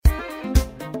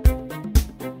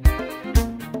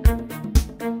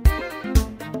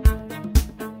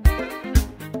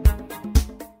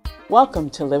Welcome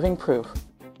to Living Proof,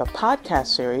 the podcast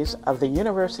series of the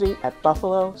University at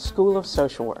Buffalo School of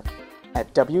Social Work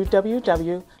at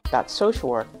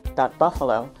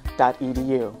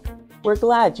www.socialwork.buffalo.edu. We're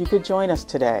glad you could join us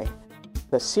today.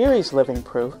 The series Living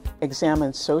Proof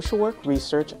examines social work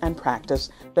research and practice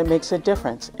that makes a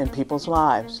difference in people's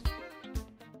lives.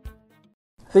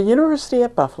 The University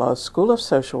at Buffalo School of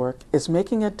Social Work is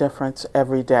making a difference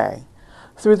every day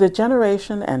through the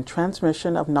generation and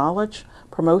transmission of knowledge,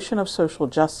 promotion of social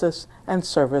justice, and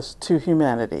service to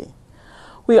humanity.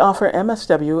 We offer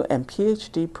MSW and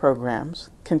PhD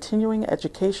programs, continuing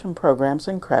education programs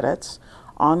and credits,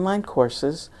 online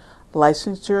courses,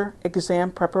 licensure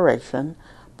exam preparation,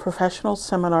 professional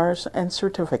seminars and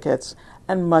certificates,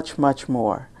 and much, much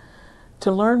more.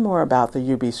 To learn more about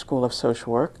the UB School of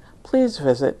Social Work, please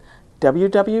visit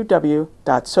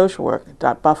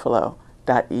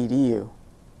www.socialwork.buffalo.edu.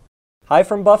 Hi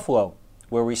from Buffalo,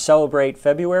 where we celebrate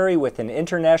February with an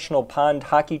international pond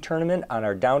hockey tournament on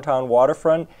our downtown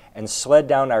waterfront and sled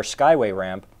down our skyway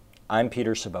ramp. I'm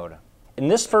Peter Sabota. In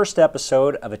this first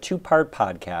episode of a two-part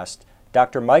podcast,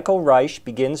 Dr. Michael Reisch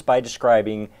begins by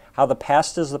describing how the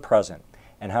past is the present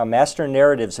and how master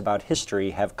narratives about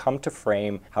history have come to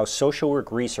frame how social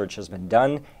work research has been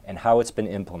done and how it's been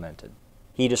implemented.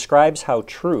 He describes how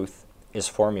truth is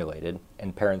formulated,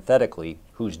 and parenthetically,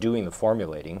 who's doing the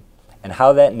formulating, and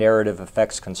how that narrative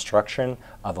affects construction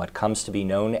of what comes to be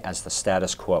known as the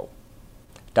status quo.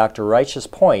 Dr. Reich's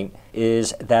point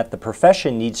is that the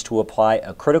profession needs to apply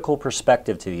a critical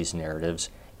perspective to these narratives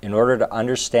in order to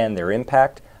understand their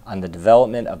impact on the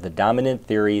development of the dominant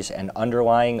theories and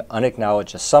underlying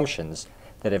unacknowledged assumptions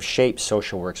that have shaped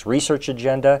social work's research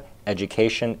agenda,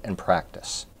 education, and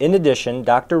practice. In addition,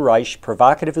 Dr. Reisch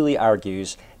provocatively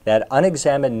argues that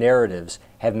unexamined narratives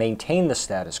have maintained the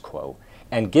status quo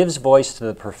and gives voice to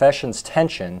the profession's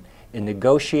tension in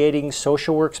negotiating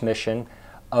social work's mission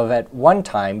of at one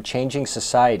time changing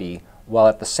society while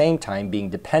at the same time being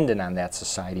dependent on that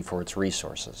society for its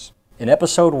resources. In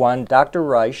episode 1, Dr.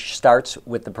 Reisch starts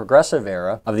with the progressive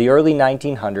era of the early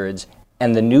 1900s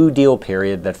and the New Deal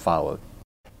period that followed.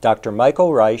 Dr. Michael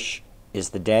Reisch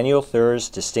is the Daniel Thurs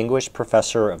Distinguished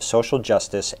Professor of Social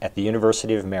Justice at the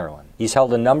University of Maryland. He's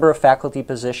held a number of faculty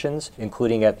positions,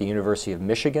 including at the University of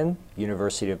Michigan,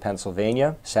 University of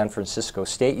Pennsylvania, San Francisco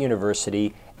State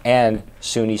University, and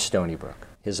SUNY Stony Brook.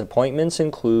 His appointments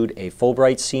include a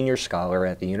Fulbright Senior Scholar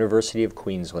at the University of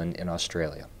Queensland in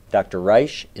Australia. Dr.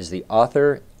 Reisch is the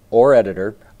author or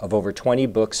editor of over 20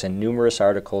 books and numerous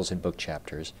articles and book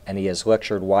chapters, and he has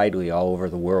lectured widely all over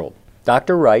the world.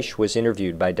 Dr. Reisch was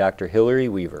interviewed by Dr. Hilary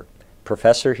Weaver,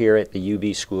 professor here at the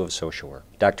UB School of Social Work.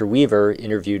 Dr. Weaver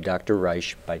interviewed Dr.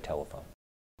 Reisch by telephone.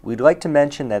 We'd like to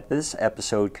mention that this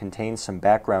episode contains some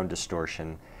background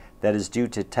distortion that is due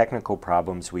to technical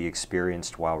problems we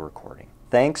experienced while recording.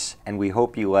 Thanks, and we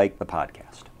hope you like the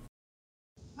podcast.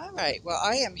 All right, well,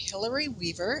 I am Hilary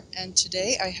Weaver, and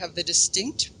today I have the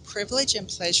distinct privilege and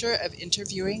pleasure of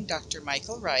interviewing Dr.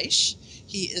 Michael Reisch.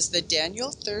 He is the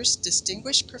Daniel Thurs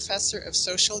Distinguished Professor of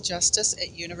Social Justice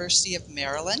at University of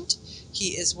Maryland.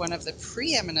 He is one of the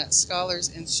preeminent scholars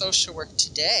in social work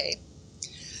today.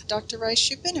 Dr. Reisch,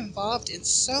 you've been involved in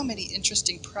so many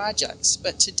interesting projects,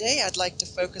 but today I'd like to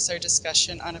focus our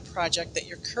discussion on a project that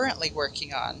you're currently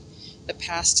working on. The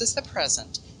Past is the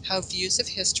Present: How Views of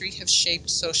History Have Shaped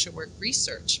Social Work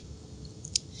Research.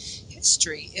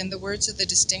 History, in the words of the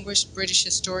distinguished British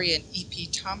historian E.P.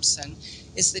 Thompson,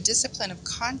 is the discipline of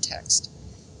context.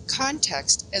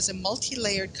 Context, as a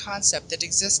multi-layered concept that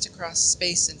exists across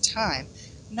space and time,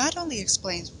 not only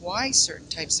explains why certain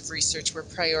types of research were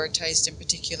prioritized in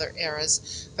particular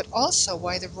eras, but also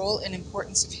why the role and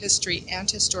importance of history and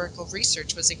historical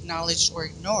research was acknowledged or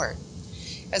ignored.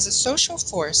 As a social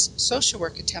force, social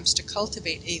work attempts to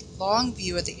cultivate a long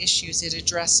view of the issues it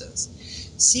addresses.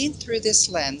 Seen through this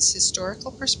lens,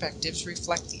 historical perspectives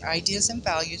reflect the ideas and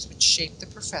values which shape the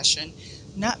profession,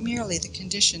 not merely the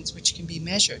conditions which can be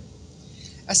measured.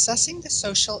 Assessing the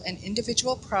social and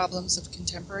individual problems of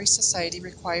contemporary society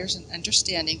requires an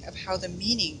understanding of how the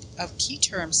meaning of key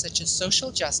terms such as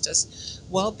social justice,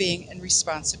 well-being, and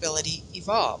responsibility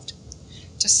evolved.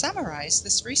 To summarize,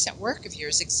 this recent work of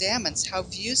yours examines how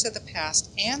views of the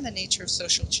past and the nature of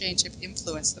social change have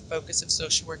influenced the focus of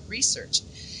social work research.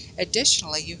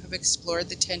 Additionally, you have explored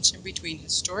the tension between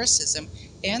historicism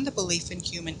and the belief in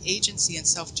human agency and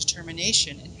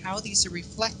self-determination, and how these are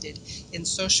reflected in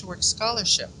social work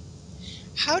scholarship.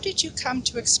 How did you come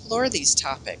to explore these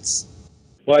topics?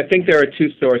 Well, I think there are two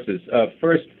sources.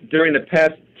 First, during the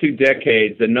past 2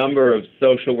 decades, a number of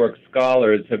social work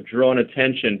scholars have drawn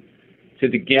attention to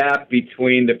the gap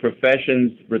between the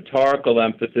profession's rhetorical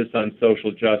emphasis on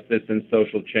social justice and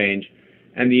social change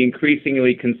and the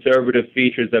increasingly conservative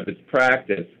features of its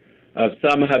practice.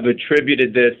 Some have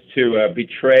attributed this to a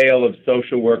betrayal of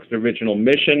social work's original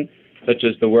mission, such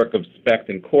as the work of Specht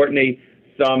and Courtney,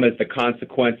 some as the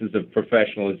consequences of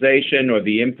professionalization or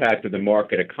the impact of the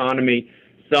market economy,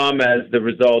 some as the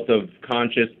result of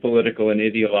conscious political and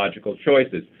ideological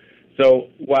choices. So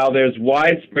while there's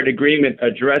widespread agreement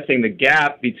addressing the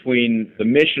gap between the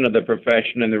mission of the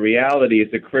profession and the reality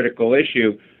is a critical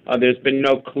issue, there's been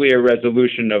no clear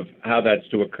resolution of how that's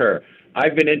to occur.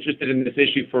 I've been interested in this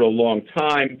issue for a long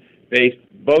time, based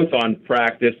both on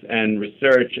practice and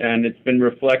research, and it's been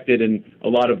reflected in a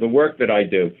lot of the work that I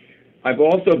do. I've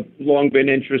also long been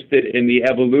interested in the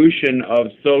evolution of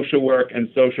social work and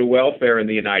social welfare in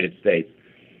the United States,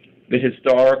 the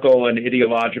historical and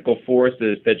ideological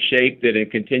forces that shaped it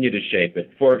and continue to shape it.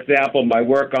 For example, my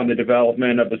work on the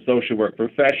development of the social work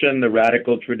profession, the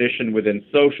radical tradition within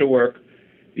social work,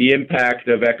 the impact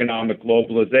of economic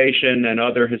globalization, and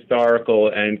other historical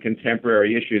and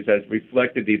contemporary issues has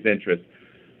reflected these interests.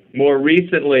 More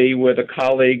recently, with a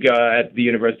colleague at the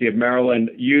University of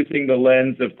Maryland, using the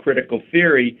lens of critical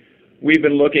theory, we've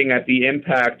been looking at the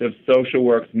impact of social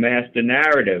work's master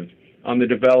narrative on the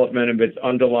development of its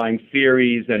underlying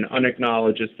theories and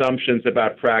unacknowledged assumptions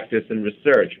about practice and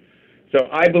research. So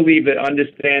I believe that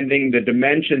understanding the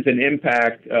dimensions and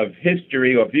impact of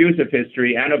history or views of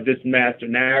history and of this master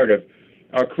narrative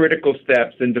are critical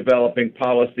steps in developing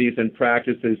policies and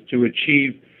practices to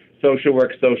achieve social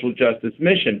work, social justice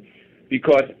mission,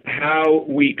 because how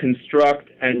we construct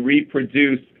and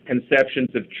reproduce conceptions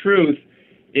of truth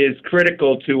is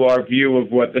critical to our view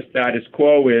of what the status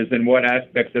quo is and what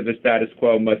aspects of the status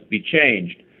quo must be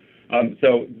changed.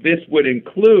 So this would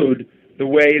include the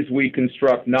ways we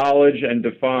construct knowledge and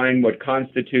define what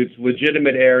constitutes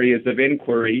legitimate areas of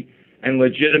inquiry and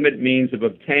legitimate means of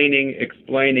obtaining,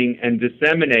 explaining, and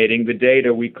disseminating the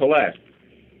data we collect.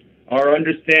 Our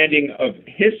understanding of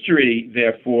history,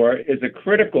 therefore, is a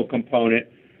critical component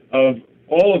of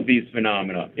all of these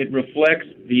phenomena. It reflects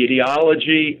the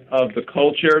ideology of the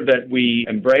culture that we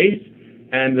embrace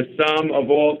and the sum of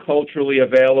all culturally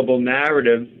available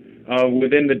narratives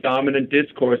within the dominant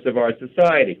discourse of our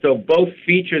society. So both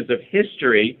features of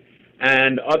history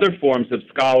and other forms of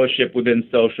scholarship within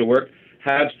social work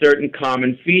have certain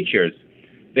common features.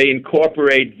 They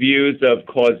incorporate views of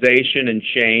causation and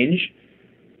change,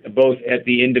 both at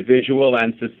the individual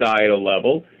and societal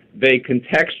level. They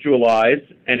contextualize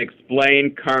and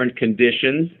explain current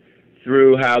conditions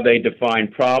through how they define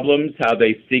problems, how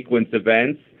they sequence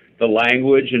events, the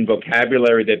language and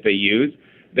vocabulary that they use.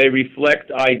 They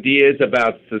reflect ideas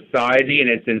about society and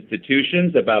its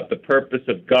institutions, about the purpose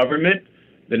of government,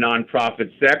 the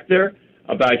nonprofit sector,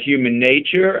 about human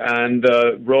nature, and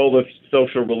the role of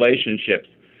social relationships.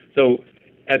 So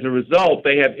as a result,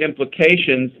 they have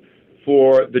implications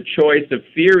for the choice of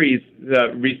theories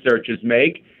that researchers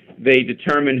make. They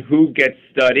determine who gets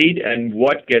studied and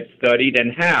what gets studied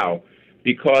and how,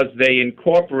 because they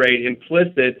incorporate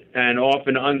implicit and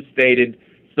often unstated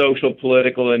social,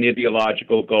 political, and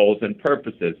ideological goals and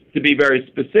purposes. To be very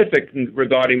specific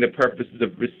regarding the purposes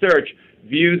of research,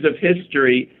 views of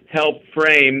history help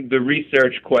frame the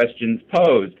research questions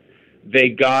posed. They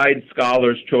guide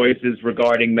scholars' choices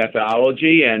regarding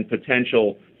methodology and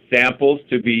potential samples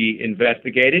to be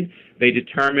investigated. They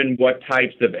determine what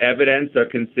types of evidence are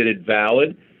considered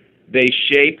valid. They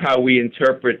shape how we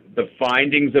interpret the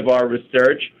findings of our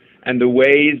research and the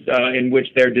ways in which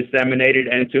they're disseminated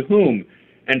and to whom.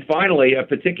 And finally,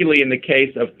 particularly in the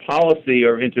case of policy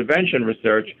or intervention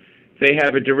research, they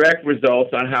have a direct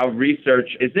result on how research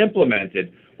is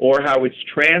implemented or how it's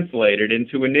translated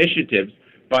into initiatives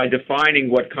by defining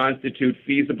what constitute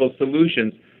feasible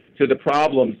solutions to the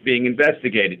problems being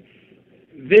investigated.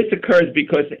 This occurs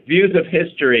because views of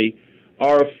history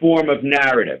are a form of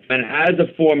narrative. And as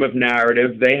a form of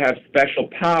narrative, they have special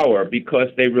power because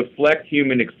they reflect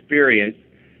human experience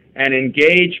and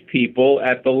engage people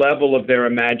at the level of their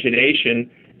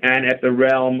imagination and at the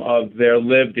realm of their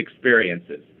lived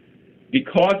experiences.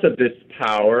 Because of this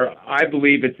power, I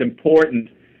believe it's important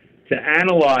to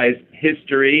analyze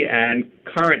history and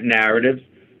current narratives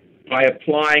by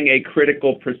applying a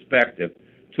critical perspective,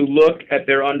 to look at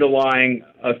their underlying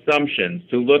assumptions,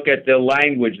 to look at the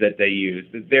language that they use,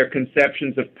 their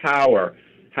conceptions of power,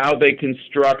 how they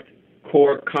construct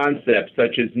core concepts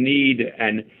such as need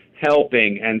and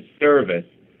helping and service,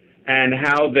 and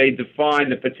how they define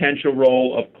the potential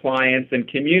role of clients and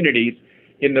communities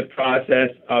in the process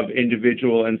of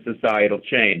individual and societal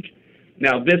change.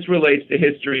 Now, this relates to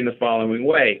history in the following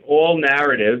way. All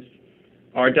narratives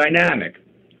are dynamic.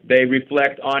 They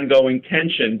reflect ongoing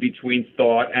tension between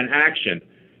thought and action,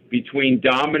 between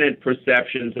dominant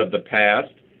perceptions of the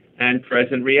past and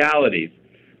present realities.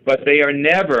 But they are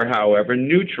never, however,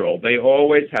 neutral. They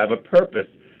always have a purpose.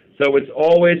 So it's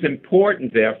always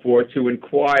important, therefore, to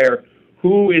inquire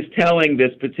who is telling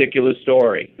this particular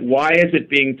story. Why is it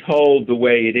being told the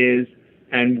way it is?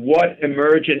 And what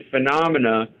emergent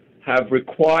phenomena have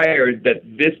required that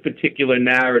this particular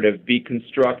narrative be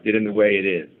constructed in the way it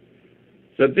is?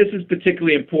 So this is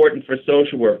particularly important for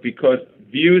social work because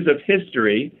views of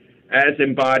history, as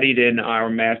embodied in our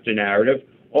master narrative,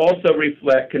 also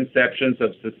reflect conceptions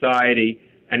of society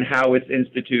and how its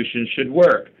institutions should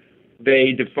work.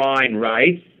 They define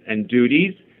rights and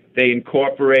duties. They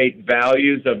incorporate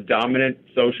values of dominant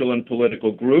social and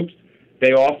political groups.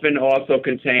 They often also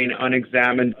contain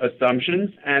unexamined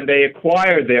assumptions, and they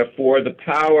acquire, therefore, the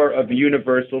power of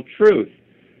universal truth.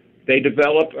 They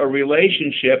develop a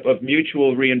relationship of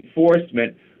mutual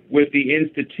reinforcement with the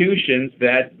institutions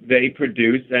that they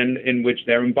produce and in which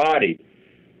they're embodied.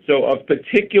 So of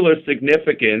particular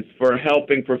significance for a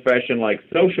helping profession like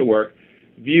social work,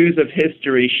 views of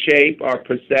history shape our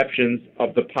perceptions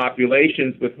of the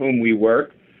populations with whom we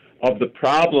work, of the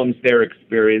problems they're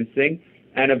experiencing,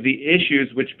 and of the issues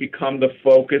which become the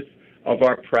focus of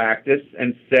our practice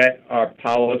and set our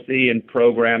policy and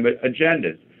program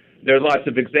agendas. There are lots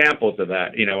of examples of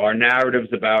that. Our narratives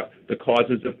about the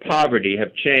causes of poverty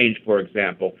have changed, for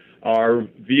example. Our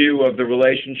view of the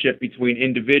relationship between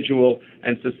individual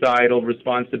and societal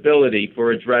responsibility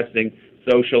for addressing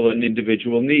social and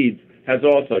individual needs has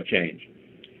also changed.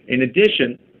 In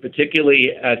addition,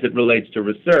 particularly as it relates to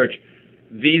research,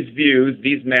 these views,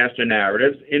 these master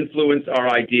narratives, influence our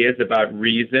ideas about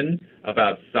reason,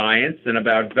 about science, and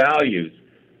about values.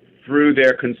 Through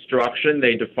their construction,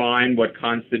 they define what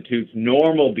constitutes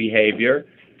normal behavior,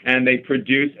 and they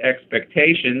produce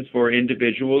expectations for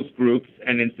individuals, groups,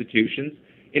 and institutions,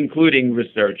 including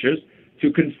researchers,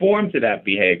 to conform to that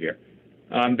behavior.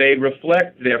 They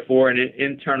reflect, therefore, an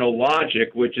internal logic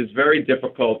which is very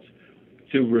difficult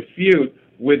to refute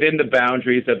within the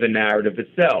boundaries of the narrative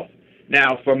itself.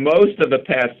 Now, for most of the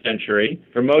past century,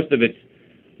 for most of its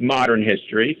modern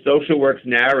history, social work's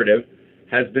narrative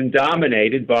has been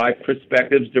dominated by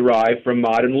perspectives derived from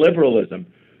modern liberalism,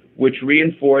 which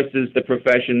reinforces the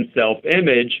profession's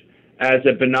self-image as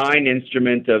a benign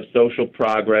instrument of social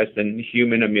progress and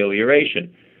human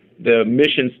amelioration. The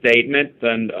mission statement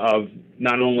of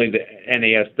not only the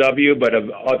NASW, but of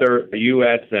other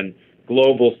U.S. and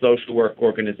global social work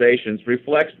organizations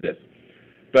reflects this.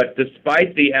 But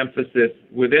despite the emphasis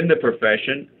within the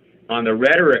profession on the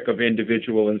rhetoric of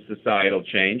individual and societal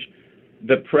change,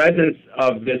 the presence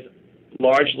of this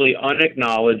largely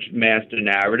unacknowledged master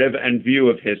narrative and view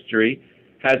of history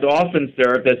has often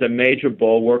served as a major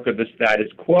bulwark of the status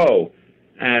quo.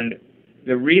 And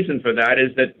the reason for that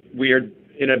is that we are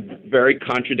in a very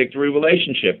contradictory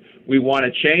relationship. We want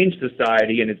to change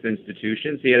society and its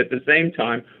institutions, yet at the same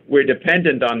time, we're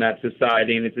dependent on that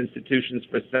society and its institutions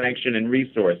for sanction and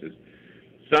resources.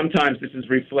 Sometimes this is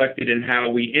reflected in how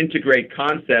we integrate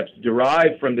concepts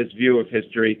derived from this view of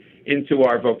history into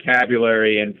our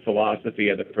vocabulary and philosophy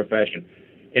of the profession.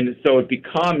 And so it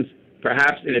becomes,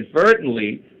 perhaps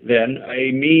inadvertently, then,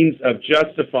 a means of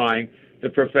justifying the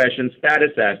profession's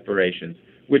status aspirations,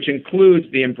 which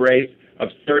includes the embrace of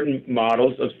certain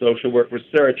models of social work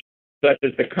research, such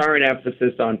as the current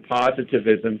emphasis on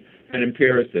positivism and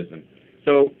empiricism.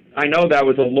 So I know that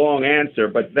was a long answer,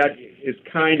 but that is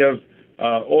kind of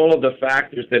all of the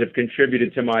factors that have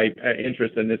contributed to my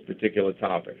interest in this particular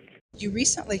topic. You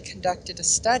recently conducted a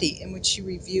study in which you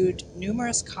reviewed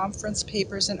numerous conference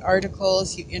papers and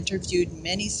articles. You interviewed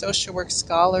many social work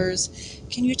scholars.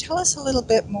 Can you tell us a little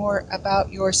bit more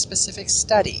about your specific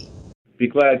study? Be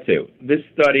glad to. This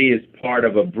study is part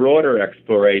of a broader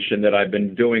exploration that I've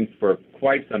been doing for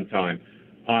quite some time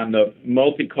on the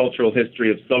multicultural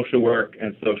history of social work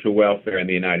and social welfare in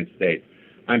the United States.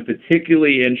 I'm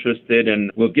particularly interested,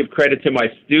 and will give credit to my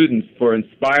students for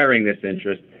inspiring this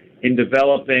interest, in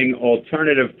developing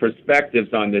alternative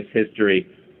perspectives on this history,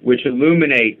 which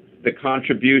illuminate the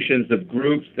contributions of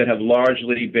groups that have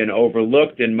largely been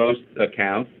overlooked in most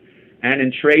accounts, and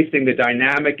in tracing the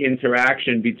dynamic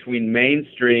interaction between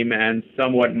mainstream and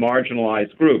somewhat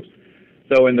marginalized groups.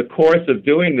 So in the course of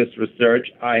doing this research,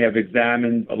 I have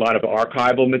examined a lot of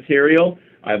archival material.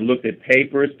 I've looked at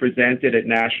papers presented at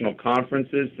national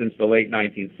conferences since the late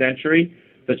 19th century,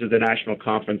 such as the National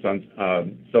Conference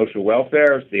on Social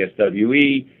Welfare,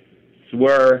 CSWE,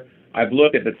 SWER. I've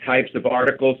looked at the types of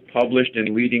articles published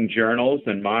in leading journals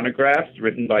and monographs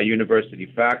written by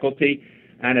university faculty,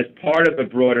 And as part of a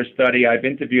broader study, I've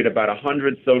interviewed about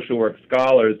 100 social work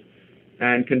scholars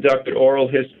and conducted oral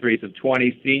histories of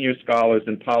 20 senior scholars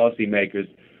and policymakers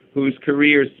whose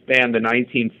careers span the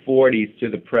 1940s to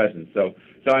the present. So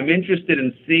I'm interested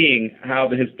in seeing how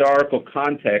the historical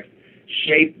context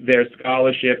shaped their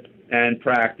scholarship and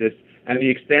practice and the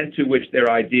extent to which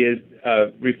their ideas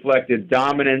reflected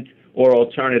dominant or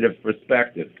alternative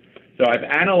perspectives. So I've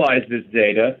analyzed this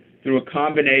data through a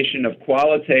combination of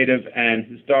qualitative and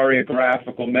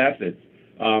historiographical methods.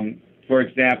 For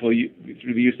example,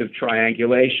 through the use of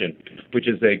triangulation, which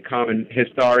is a common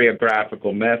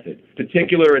historiographical method.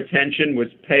 Particular attention was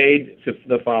paid to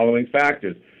the following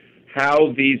factors: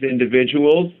 how these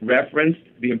individuals referenced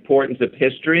the importance of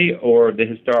history or the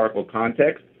historical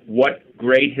context, what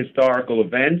great historical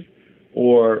events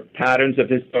or patterns of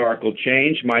historical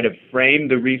change might have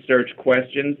framed the research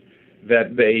questions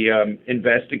that they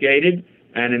investigated,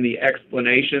 and in the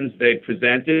explanations they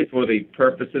presented for the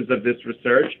purposes of this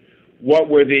research, what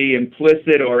were the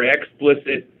implicit or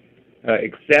explicit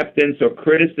acceptance or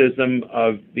criticism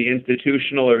of the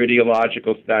institutional or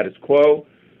ideological status quo,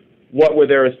 what were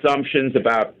their assumptions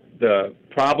about the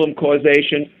problem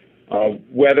causation,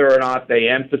 whether or not they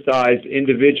emphasized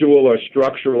individual or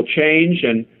structural change,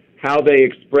 and how they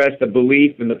expressed a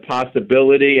belief in the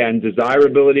possibility and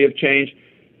desirability of change,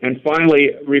 and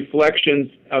finally, reflections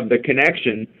of the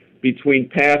connection between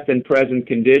past and present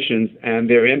conditions and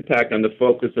their impact on the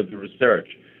focus of the research.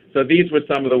 So these were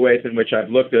some of the ways in which I've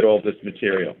looked at all this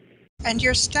material. And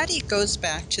your study goes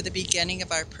back to the beginning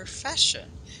of our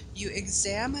profession. You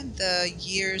examined the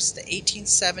years, the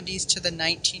 1870s to the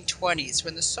 1920s,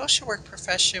 when the social work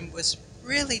profession was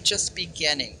really just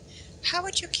beginning. How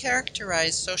would you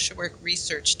characterize social work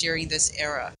research during this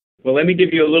era? Well, let me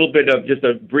give you a little bit of just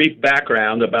a brief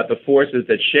background about the forces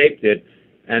that shaped it,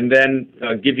 and then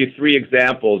give you three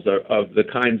examples of the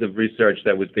kinds of research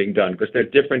that was being done, because there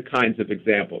are different kinds of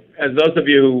examples. As those of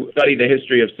you who study the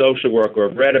history of social work or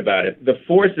have read about it, the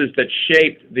forces that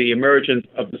shaped the emergence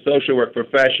of the social work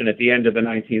profession at the end of the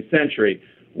 19th century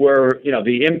were,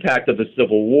 the impact of the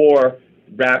Civil War,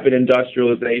 rapid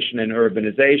industrialization and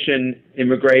urbanization,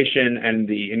 immigration, and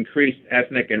the increased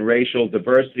ethnic and racial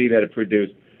diversity that it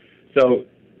produced. So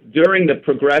during the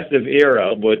progressive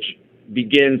era, which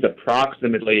begins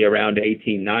approximately around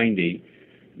 1890,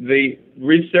 the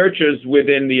researchers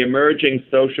within the emerging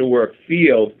social work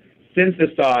field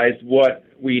synthesized what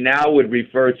we now would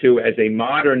refer to as a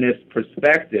modernist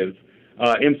perspective,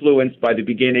 influenced by the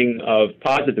beginning of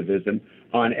positivism,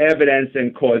 on evidence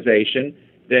and causation.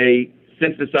 They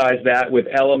synthesized that with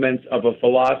elements of a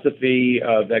philosophy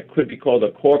that could be called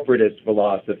a corporatist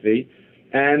philosophy,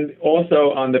 and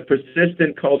also on the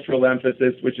persistent cultural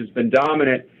emphasis which has been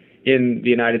dominant in the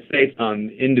United States on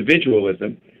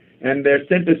individualism. And their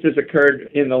synthesis occurred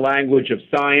in the language of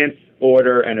science,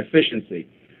 order, and efficiency.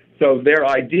 So their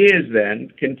ideas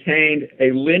then contained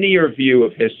a linear view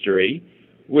of history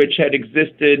which had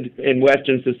existed in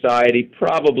Western society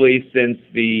probably since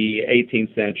the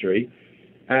 18th century.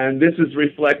 And this is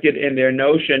reflected in their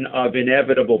notion of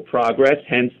inevitable progress,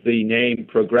 hence the name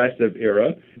progressive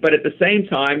era. But at the same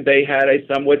time, they had a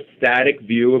somewhat static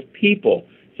view of people.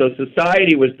 So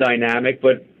society was dynamic,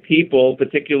 but people,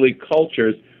 particularly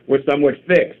cultures, were somewhat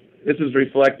fixed. This is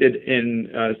reflected in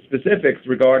specifics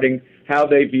regarding how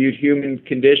they viewed human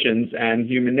conditions and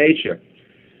human nature.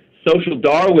 Social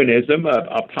Darwinism,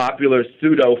 a popular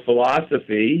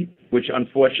pseudo-philosophy, which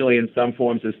unfortunately in some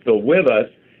forms is still with us,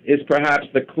 is perhaps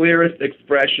the clearest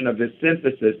expression of this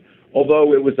synthesis,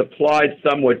 although it was applied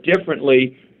somewhat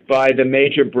differently by the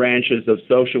major branches of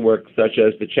social work, such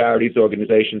as the Charities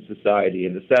Organization Society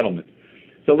and the Settlement.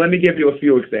 So let me give you a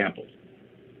few examples.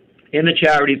 In the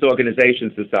Charities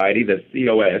Organization Society, the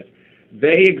COS,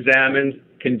 they examined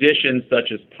conditions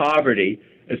such as poverty,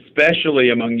 especially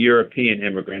among European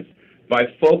immigrants, by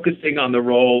focusing on the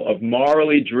role of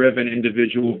morally driven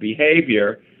individual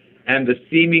behavior and the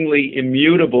seemingly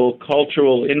immutable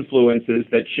cultural influences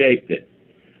that shaped it.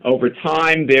 Over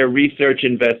time, their research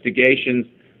investigations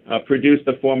produced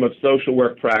a form of social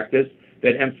work practice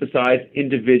that emphasized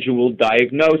individual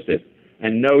diagnosis.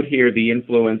 And note here the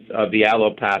influence of the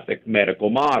allopathic medical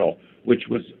model, which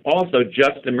was also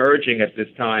just emerging at this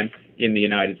time in the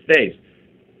United States,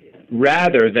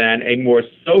 rather than a more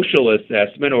social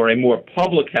assessment or a more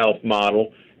public health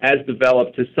model as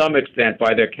developed to some extent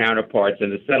by their counterparts in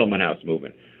the settlement house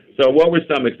movement. So what were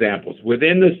some examples?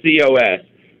 Within the COS,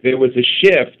 there was a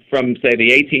shift from, say, the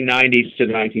 1890s to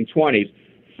the 1920s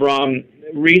from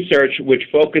research which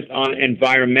focused on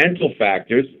environmental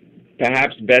factors,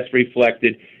 perhaps best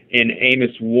reflected in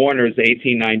Amos Warner's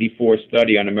 1894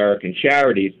 study on American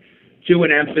charities, to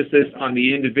an emphasis on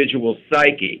the individual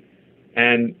psyche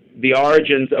and the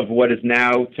origins of what is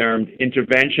now termed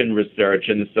intervention research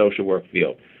in the social work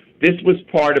field. This was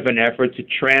part of an effort to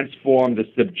transform the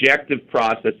subjective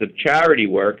process of charity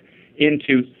work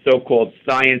into so-called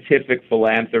scientific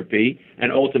philanthropy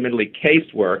and ultimately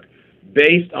casework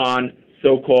based on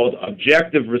so-called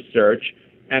objective research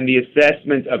and the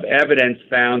assessment of evidence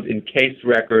found in case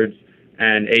records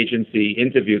and agency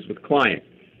interviews with clients.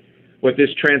 What this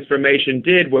transformation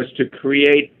did was to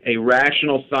create a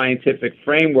rational scientific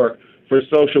framework for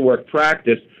social work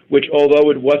practice, which, although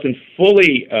it wasn't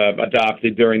fully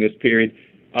adopted during this period,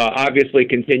 obviously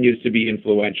continues to be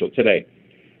influential today.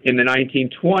 In the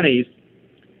 1920s,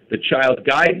 the Child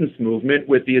Guidance Movement,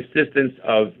 with the assistance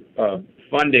of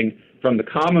funding from the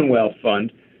Commonwealth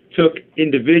Fund, took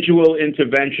individual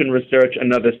intervention research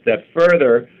another step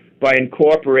further by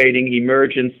incorporating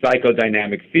emergent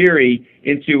psychodynamic theory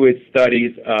into its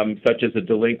studies, such as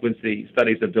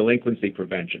studies of delinquency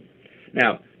prevention.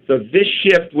 Now, so this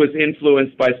shift was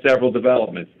influenced by several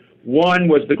developments. One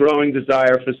was the growing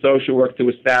desire for social work to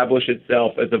establish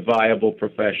itself as a viable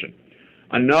profession.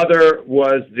 Another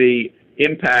was the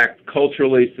impact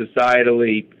culturally,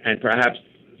 societally, and perhaps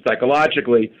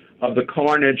psychologically of the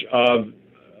carnage of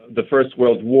the First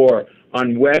World War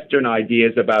on Western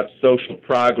ideas about social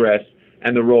progress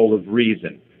and the role of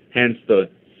reason, hence the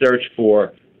search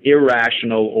for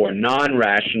irrational or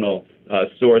non-rational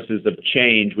sources of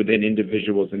change within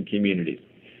individuals and communities.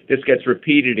 This gets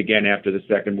repeated again after the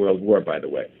Second World War, by the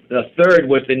way. The third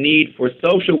was the need for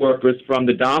social workers from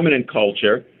the dominant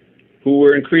culture, who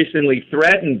were increasingly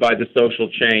threatened by the social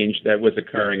change that was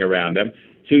occurring around them,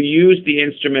 to use the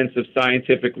instruments of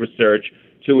scientific research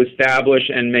to establish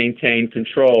and maintain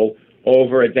control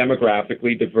over a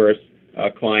demographically diverse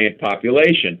client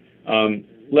population.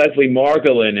 Leslie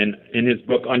Margolin, in his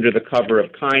book Under the Cover of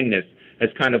Kindness, has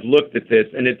kind of looked at this,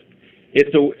 and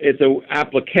it's an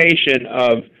application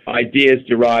of ideas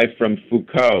derived from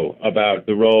Foucault about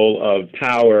the role of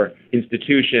power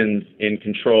institutions in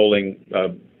controlling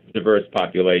diverse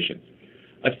populations.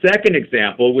 A second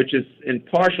example, which is in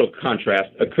partial contrast,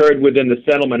 occurred within the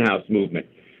settlement house movement.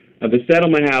 The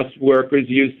settlement house workers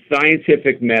used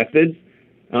scientific methods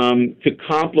to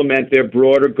complement their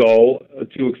broader goal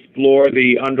to explore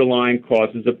the underlying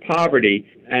causes of poverty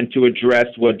and to address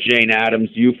what Jane Addams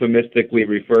euphemistically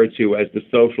referred to as the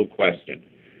social question.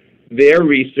 Their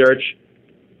research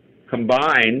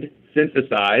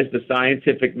synthesized the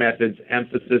scientific method's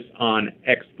emphasis on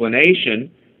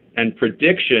explanation and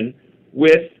prediction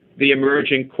with the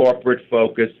emerging corporate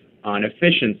focus on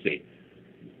efficiency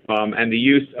and the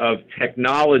use of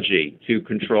technology to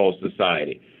control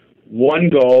society. One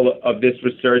goal of this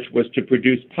research was to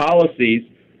produce policies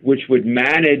which would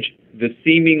manage the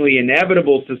seemingly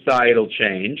inevitable societal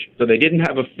change. So they didn't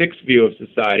have a fixed view of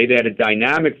society, they had a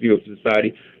dynamic view of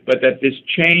society, but that this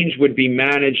change would be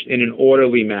managed in an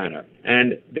orderly manner.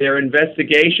 And their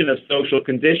investigation of social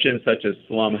conditions such as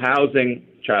slum housing,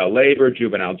 child labor,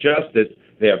 juvenile justice,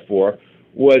 therefore,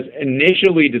 was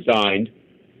initially designed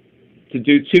to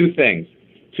do two things: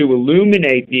 to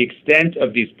illuminate the extent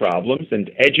of these problems and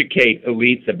educate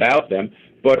elites about them,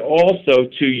 but also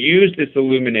to use this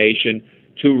illumination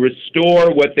to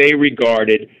restore what they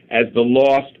regarded as the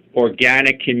lost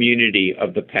organic community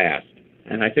of the past.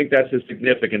 And I think that's a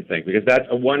significant thing, because that's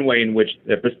one way in which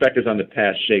their perspectives on the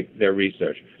past shape their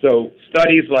research. So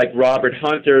studies like Robert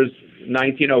Hunter's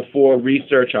 1904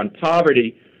 research on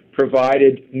poverty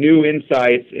provided new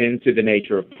insights into the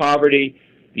nature of poverty,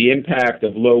 the impact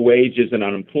of low wages and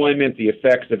unemployment, the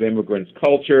effects of immigrants'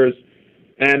 cultures,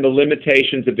 and the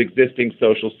limitations of existing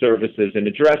social services in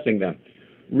addressing them.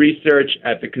 Research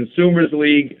at the Consumers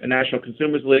League, National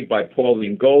Consumers League, by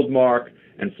Pauline Goldmark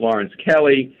and Florence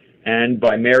Kelly, and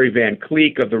by Mary Van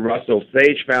Cleek of the Russell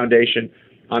Sage Foundation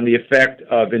on the effect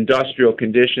of industrial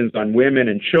conditions on women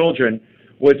and children,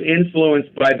 was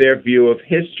influenced by their view of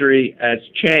history as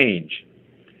change,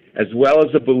 as well as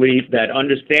a belief that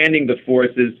understanding the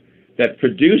forces that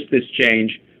produced this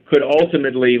change could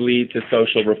ultimately lead to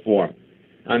social reform.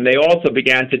 And they also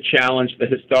began to challenge the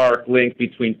historic link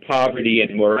between poverty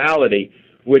and morality,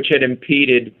 which had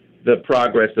impeded the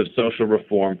progress of social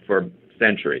reform for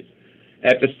centuries.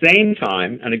 At the same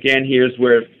time, and again, here's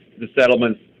where the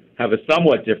settlements have a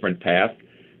somewhat different path,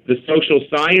 the social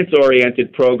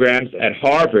science-oriented programs at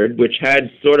Harvard, which had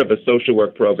sort of a social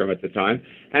work program at the time,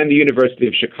 and the University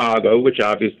of Chicago, which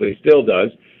obviously still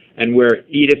does, and where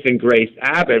Edith and Grace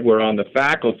Abbott were on the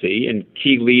faculty and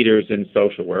key leaders in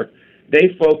social work,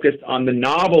 they focused on the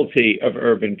novelty of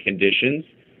urban conditions,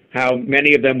 how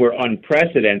many of them were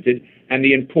unprecedented, and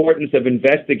the importance of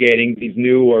investigating these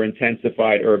new or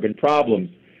intensified urban problems.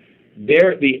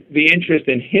 The interest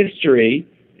in history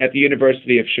at the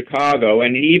University of Chicago,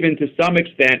 and even to some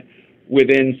extent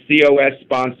within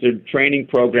COS-sponsored training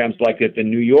programs like at the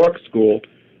New York School,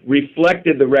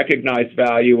 reflected the recognized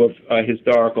value of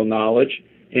historical knowledge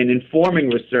in informing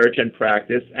research and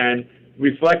practice, and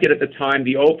reflected at the time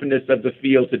the openness of the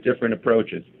field to different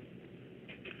approaches.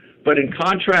 But in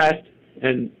contrast,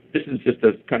 and this is just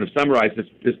to kind of summarize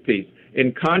this piece,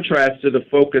 in contrast to the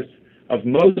focus of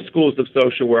most schools of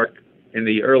social work in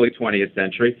the early 20th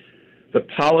century, the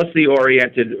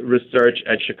policy-oriented research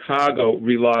at Chicago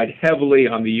relied heavily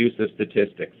on the use of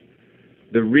statistics.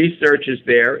 The researchers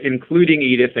there, including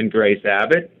Edith and Grace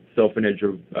Abbott,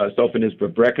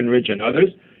 Sophonisba Breckenridge, and others,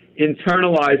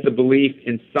 internalized the belief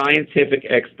in scientific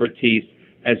expertise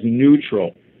as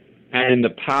neutral and in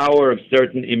the power of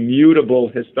certain immutable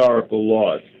historical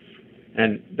laws.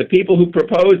 And the people who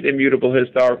proposed immutable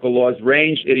historical laws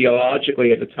ranged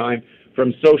ideologically at the time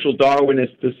from social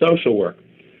Darwinists to social work.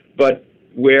 But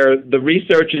where the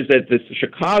researchers at the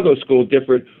Chicago School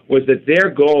differed was that their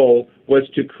goal was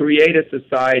to create a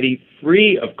society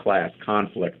free of class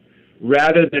conflict,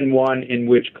 rather than one in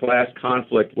which class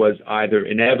conflict was either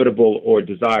inevitable or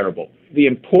desirable. The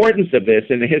importance of this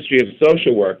in the history of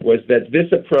social work was that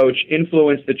this approach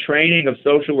influenced the training of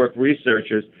social work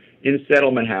researchers in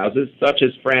settlement houses, such as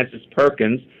Francis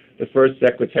Perkins, the first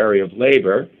Secretary of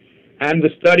Labor, and the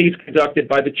studies conducted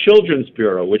by the Children's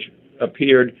Bureau, which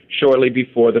appeared shortly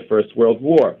before the First World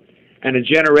War. And a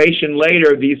generation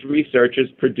later, these researchers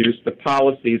produced the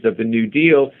policies of the New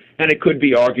Deal, and it could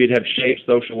be argued have shaped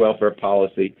social welfare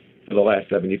policy for the last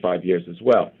 75 years as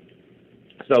well.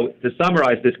 So to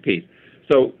summarize this piece,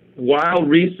 so while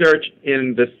research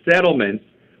in the settlements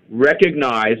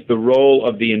recognized the role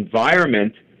of the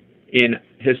environment in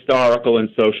historical and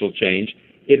social change,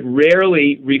 it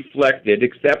rarely reflected,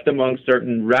 except among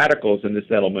certain radicals in the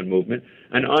settlement movement,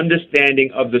 an understanding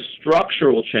of the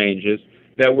structural changes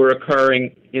that were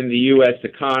occurring in the U.S.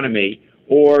 economy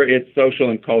or its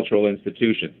social and cultural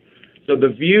institutions. So the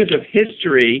views of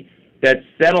history that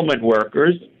settlement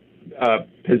workers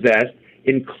possessed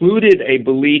included a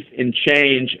belief in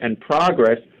change and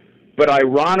progress, but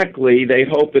ironically, they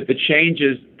hoped that the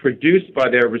changes produced by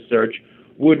their research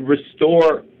would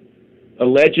restore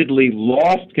allegedly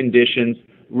lost conditions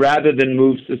rather than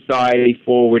move society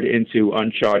forward into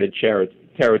uncharted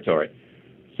territory.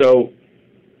 So,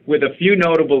 with a few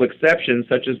notable exceptions,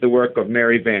 such as the work of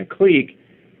Mary Van Cleek,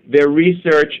 their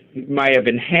research might have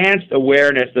enhanced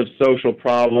awareness of social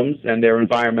problems and their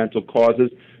environmental causes,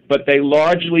 but they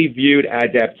largely viewed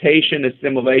adaptation,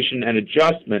 assimilation, and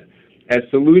adjustment as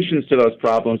solutions to those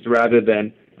problems rather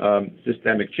than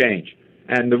systemic change.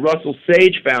 And the Russell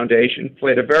Sage Foundation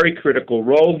played a very critical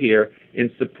role here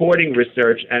in supporting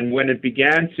research, and when it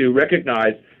began to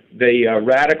recognize the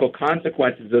radical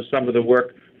consequences of some of the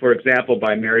work, for example,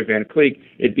 by Mary Van Cleek,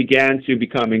 it began to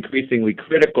become increasingly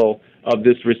critical of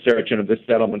this research and of the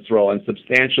settlement's role and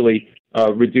substantially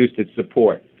reduced its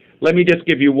support. Let me just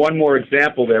give you one more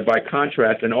example there by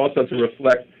contrast, and also to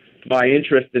reflect my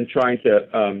interest in trying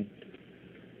to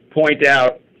point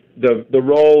out the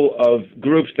role of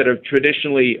groups that are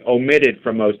traditionally omitted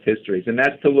from most histories, and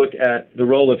that's to look at the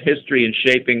role of history in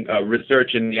shaping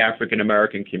research in the African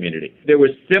American community. There were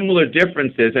similar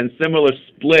differences and similar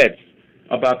splits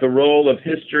about the role of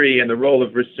history and the role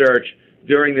of research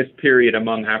during this period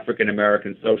among African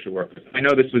American social workers. I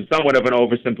know this was somewhat of an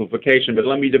oversimplification, but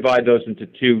let me divide those into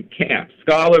two camps.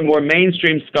 More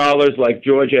mainstream scholars like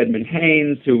George Edmund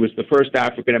Haynes, who was the first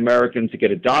African American to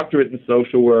get a doctorate in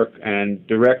social work and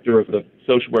director of the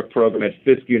social work program at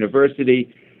Fisk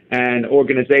University, and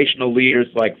organizational leaders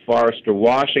like Forrester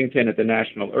Washington at the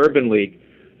National Urban League,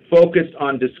 focused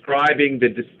on describing the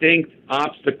distinct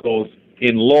obstacles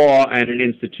in law and in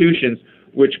institutions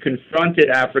which confronted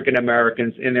African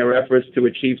Americans in their efforts to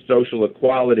achieve social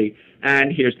equality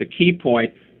and, here's the key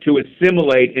point, to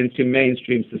assimilate into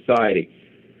mainstream society.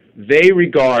 They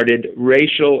regarded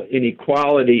racial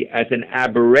inequality as an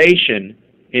aberration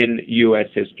in U.S.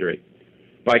 history.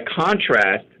 By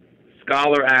contrast,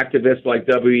 scholar activists like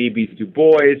W.E.B. Du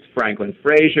Bois, Franklin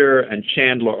Frazier, and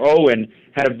Chandler Owen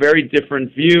had a very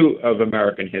different view of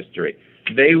American history.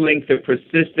 They linked the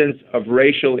persistence of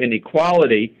racial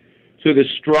inequality to the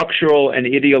structural and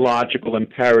ideological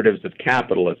imperatives of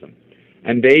capitalism.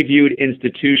 And they viewed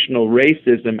institutional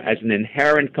racism as an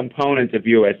inherent component of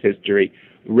U.S. history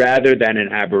rather than an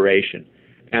aberration.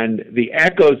 And the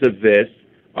echoes of this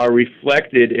are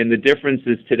reflected in the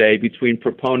differences today between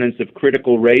proponents of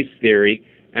critical race theory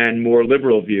and more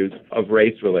liberal views of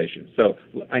race relations. So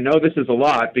I know this is a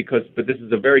lot, but this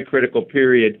is a very critical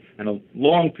period and a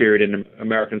long period in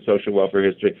American social welfare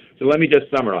history. So let me just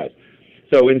summarize.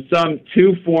 So in sum,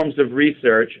 two forms of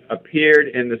research appeared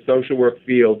in the social work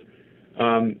field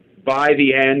by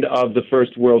the end of the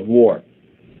First World War,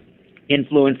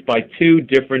 influenced by two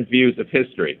different views of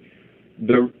history.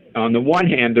 On the one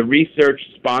hand, the research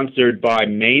sponsored by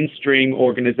mainstream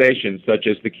organizations such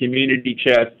as the Community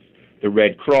Chest, the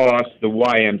Red Cross, the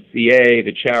YMCA,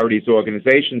 the Charities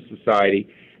Organization Society,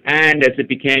 and as it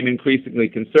became increasingly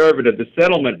conservative, the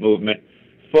settlement movement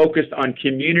focused on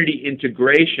community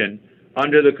integration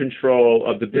under the control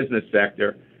of the business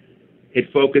sector.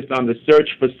 It focused on the search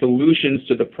for solutions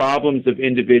to the problems of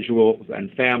individuals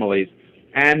and families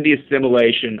and the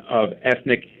assimilation of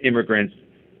ethnic immigrants,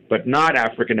 but not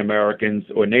African Americans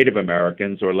or Native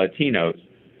Americans or Latinos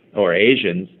or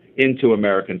Asians, into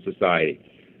American society.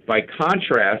 By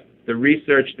contrast, the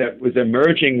research that was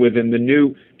emerging within the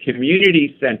new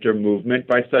community center movement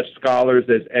by such scholars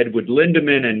as Edward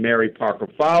Lindeman and Mary Parker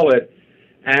Follett,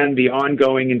 and the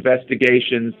ongoing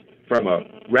investigations from a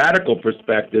radical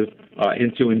perspective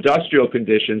into industrial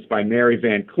conditions by Mary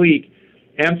Van Cleek,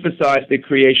 emphasized the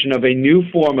creation of a new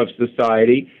form of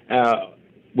society,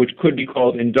 which could be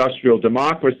called industrial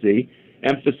democracy,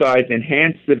 emphasized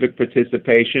enhanced civic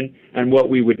participation and what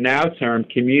we would now term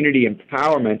community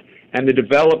empowerment, and the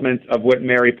development of what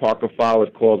Mary Parker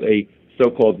Follett called a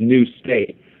so-called new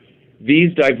state.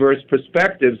 These diverse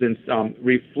perspectives in some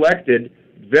reflected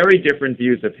very different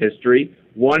views of history,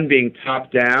 one being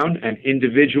top-down and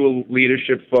individual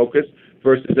leadership focused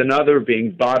versus another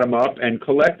being bottom-up and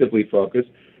collectively focused,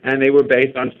 and they were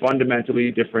based on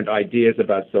fundamentally different ideas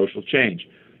about social change.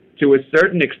 To a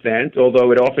certain extent,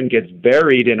 although it often gets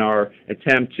buried in our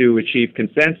attempt to achieve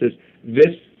consensus,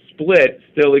 this split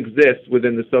still exists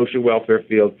within the social welfare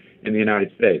field in the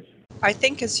United States. I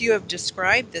think as you have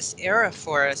described this era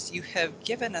for us, you have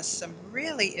given us some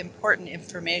really important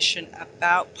information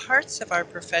about parts of our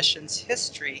profession's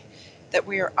history that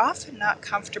we are often not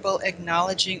comfortable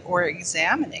acknowledging or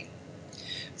examining.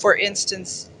 For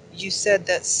instance, you said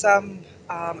that some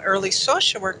early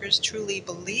social workers truly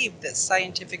believed that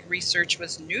scientific research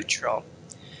was neutral,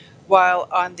 while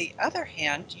on the other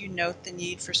hand, you note the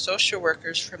need for social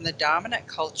workers from the dominant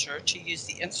culture to use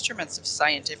the instruments of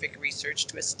scientific research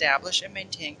to establish and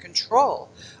maintain control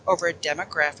over a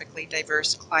demographically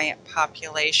diverse client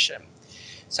population.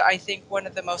 So I think one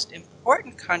of the most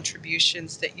important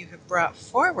contributions that you have brought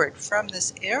forward from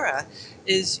this era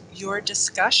is your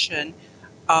discussion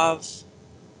of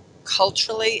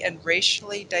culturally and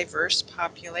racially diverse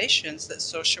populations that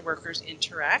social workers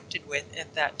interacted with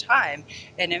at that time,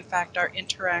 and in fact our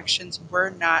interactions were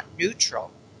not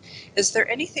neutral. Is there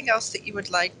anything else that you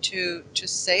would like to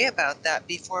say about that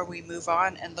before we move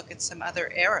on and look at some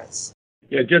other eras?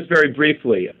 Yeah, just very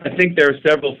briefly. I think there are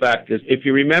several factors. If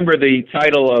you remember the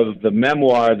title of the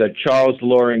memoir that Charles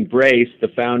Loring Brace, the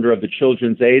founder of the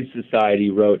Children's Aid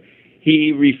Society, wrote,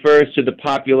 he refers to the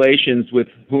populations with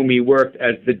whom he worked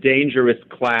as the dangerous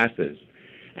classes.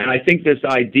 And I think this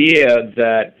idea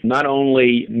that not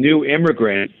only new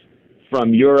immigrants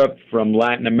from Europe, from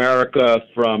Latin America,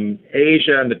 from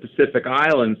Asia and the Pacific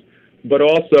Islands, but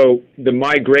also the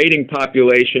migrating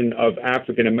population of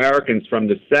African Americans from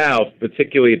the South,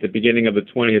 particularly at the beginning of the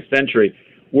 20th century,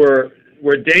 were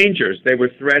dangers. They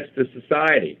were threats to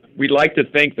society. We'd like to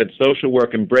think that social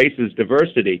work embraces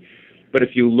diversity, but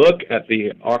if you look at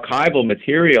the archival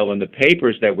material and the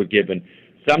papers that were given,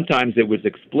 sometimes it was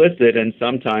explicit and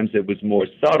sometimes it was more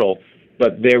subtle,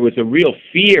 but there was a real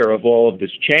fear of all of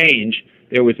this change.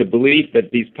 There was a belief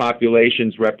that these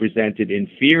populations represented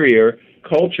inferior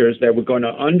cultures that were going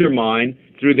to undermine,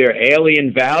 through their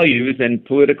alien values and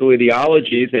political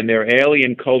ideologies and their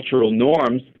alien cultural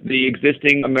norms, the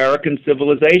existing American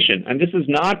civilization. And this is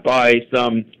not by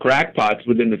some crackpots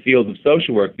within the field of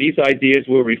social work. These ideas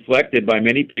were reflected by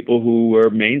many people who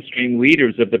were mainstream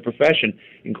leaders of the profession,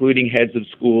 including heads of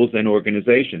schools and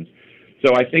organizations.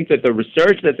 So I think that the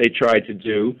research that they tried to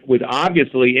do was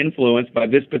obviously influenced by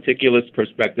this particular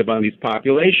perspective on these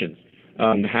populations.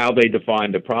 How they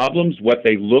defined the problems, what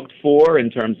they looked for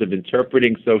in terms of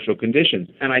interpreting social conditions.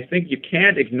 And I think you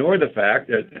can't ignore the fact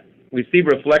that we see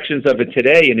reflections of it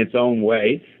today in its own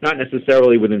way, not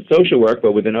necessarily within social work,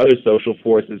 but within other social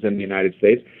forces in the United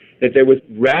States, that there was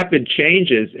rapid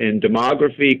changes in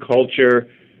demography, culture,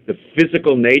 the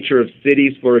physical nature of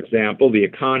cities, for example, the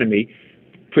economy,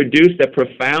 produced a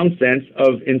profound sense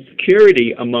of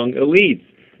insecurity among elites.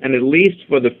 And at least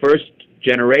for the first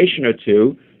generation or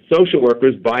two, social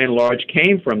workers, by and large,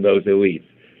 came from those elites.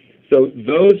 So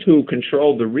those who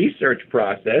controlled the research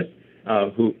process,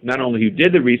 who not only who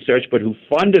did the research but who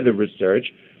funded the research,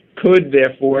 could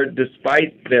therefore,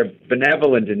 despite their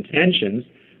benevolent intentions,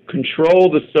 control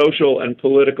the social and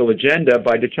political agenda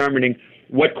by determining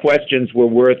what questions were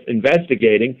worth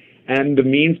investigating and the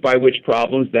means by which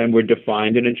problems then were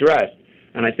defined and addressed.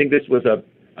 And I think this was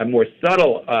a more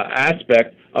subtle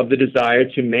aspect of the desire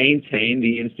to maintain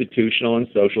the institutional and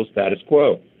social status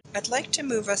quo. I'd like to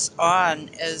move us on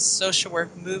as social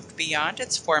work moved beyond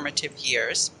its formative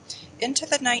years into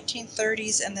the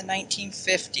 1930s and the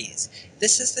 1950s.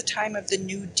 This is the time of the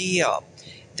New Deal.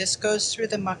 This goes through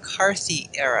the McCarthy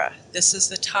era. This is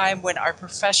the time when our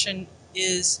profession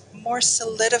is more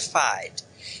solidified.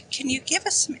 Can you give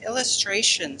us some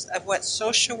illustrations of what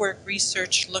social work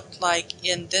research looked like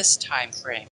in this time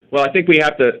frame? Well, I think we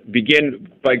have to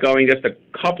begin by going just a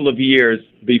couple of years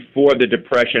before the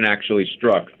Depression actually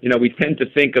struck. You know, we tend to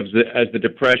think of as the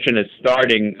Depression as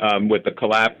starting with the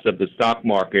collapse of the stock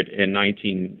market in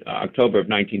October of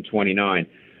 1929.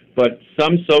 But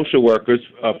some social workers,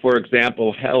 for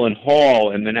example, Helen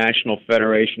Hall in the National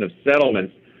Federation of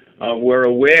Settlements, were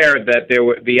aware that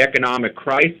the economic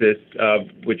crisis,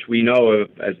 which we know of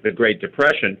as the Great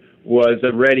Depression, was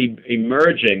already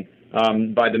emerging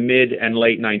by the mid and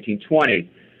late 1920s.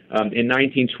 In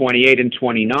 1928 and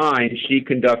 29, she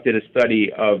conducted a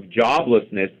study of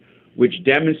joblessness, which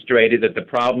demonstrated that the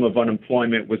problem of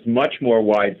unemployment was much more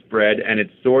widespread and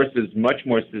its sources much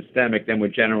more systemic than were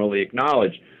generally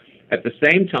acknowledged. At the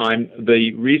same time,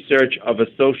 the research of a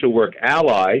social work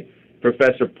ally,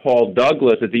 Professor Paul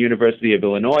Douglas at the University of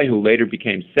Illinois, who later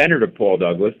became Senator Paul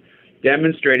Douglas,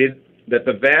 demonstrated that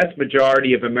the vast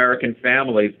majority of American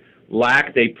families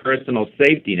lacked a personal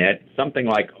safety net. Something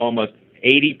like almost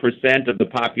 80% of the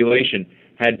population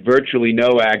had virtually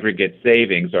no aggregate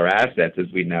savings or assets, as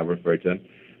we now refer to them,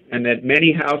 and that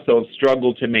many households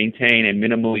struggled to maintain a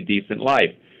minimally decent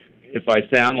life. If I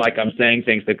sound like I'm saying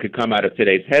things that could come out of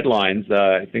today's headlines,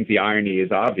 I think the irony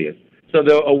is obvious. So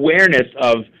the awareness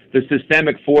of the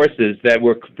systemic forces that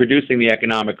were producing the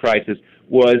economic crisis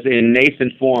was in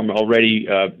nascent form already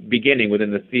beginning within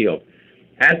the field.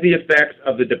 As the effects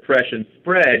of the Depression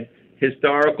spread,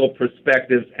 historical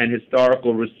perspectives and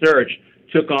historical research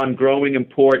took on growing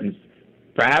importance,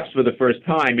 perhaps for the first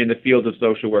time in the field of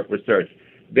social work research.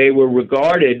 They were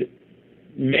regarded,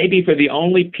 maybe for the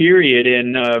only period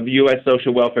in U.S.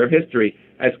 social welfare history,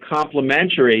 as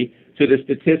complementary to the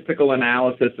statistical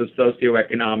analysis of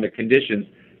socioeconomic conditions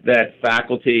that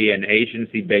faculty and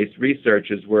agency-based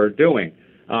researchers were doing.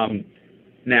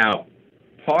 Now,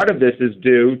 part of this is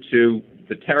due to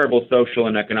the terrible social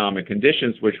and economic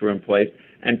conditions which were in place,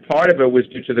 and part of it was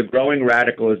due to the growing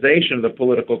radicalization of the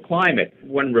political climate.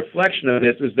 One reflection of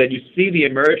this is that you see the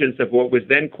emergence of what was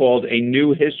then called a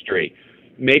new history.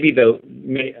 Maybe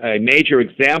a major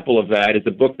example of that is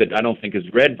a book that I don't think is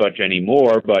read much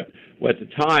anymore, but at the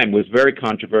time was very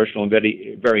controversial and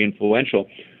very, very influential,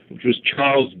 which was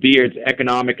Charles Beard's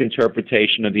Economic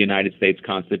Interpretation of the United States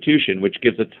Constitution, which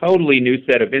gives a totally new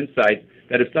set of insights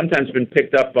that have sometimes been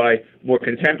picked up by more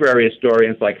contemporary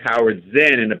historians like Howard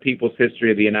Zinn in A People's History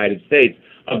of the United States,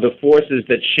 of the forces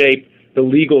that shape the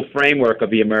legal framework of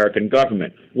the American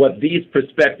government. What these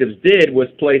perspectives did was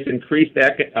place increased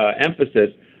emphasis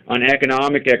on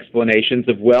economic explanations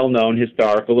of well-known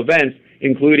historical events,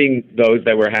 including those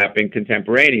that were happening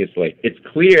contemporaneously. It's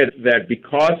clear that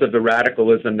because of the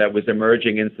radicalism that was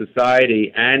emerging in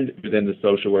society and within the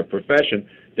social work profession,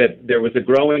 that there was a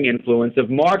growing influence of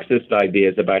Marxist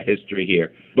ideas about history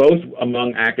here, both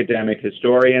among academic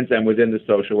historians and within the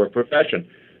social work profession.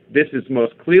 This is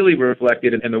most clearly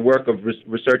reflected in the work of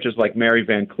researchers like Mary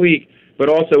Van Cleek, but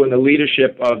also in the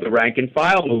leadership of the rank and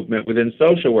file movement within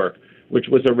social work, which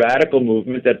was a radical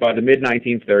movement that by the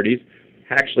mid-1930s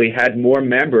actually had more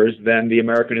members than the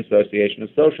American Association of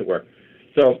Social Work.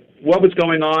 So what was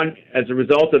going on as a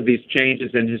result of these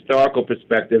changes in historical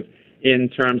perspective in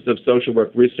terms of social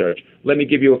work research? Let me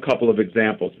give you a couple of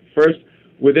examples. First,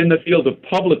 within the field of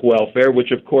public welfare,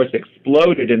 which of course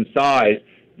exploded in size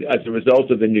as a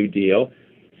result of the New Deal,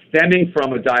 stemming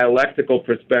from a dialectical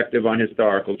perspective on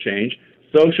historical change,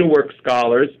 social work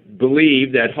scholars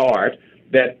believed at heart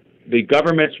that the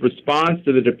government's response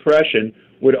to the Depression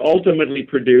would ultimately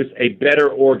produce a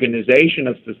better organization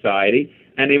of society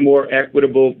and a more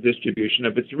equitable distribution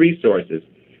of its resources.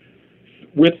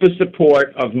 With the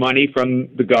support of money from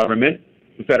the government,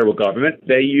 the federal government,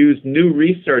 they used new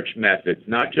research methods,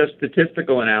 not just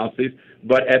statistical analyses,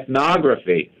 but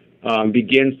ethnography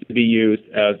begins to be used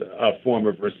as a form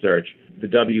of research. The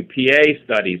WPA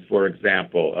studies, for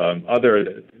example,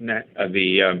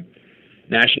 the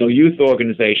National Youth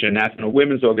Organization, National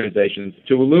Women's Organizations,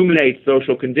 to illuminate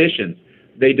social conditions.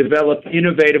 They developed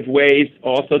innovative ways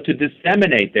also to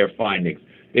disseminate their findings.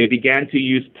 They began to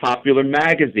use popular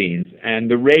magazines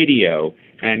and the radio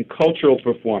and cultural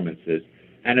performances.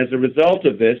 And as a result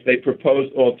of this, they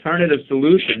proposed alternative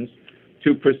solutions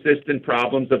to persistent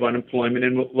problems of unemployment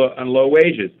and low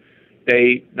wages.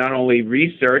 They not only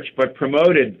researched but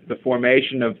promoted the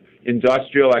formation of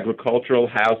industrial, agricultural,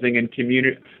 housing, and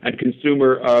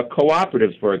consumer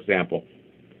cooperatives, for example.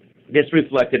 This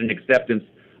reflected an acceptance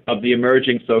of the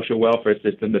emerging social welfare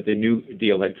system that the New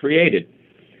Deal had created.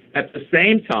 At the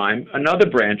same time, another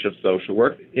branch of social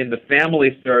work in the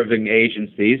family-serving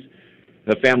agencies,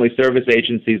 the Family Service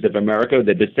Agencies of America,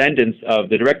 the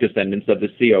direct descendants of the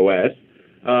COS,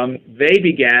 they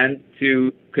began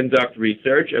to conduct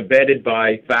research abetted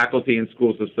by faculty in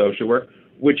schools of social work,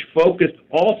 which focused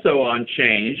also on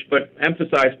change, but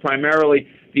emphasized primarily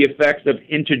the effects of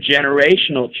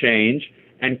intergenerational change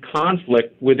and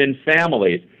conflict within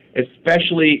families,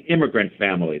 especially immigrant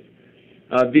families.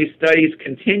 These studies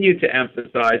continue to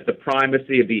emphasize the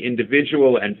primacy of the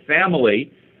individual and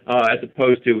family as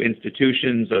opposed to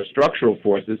institutions or structural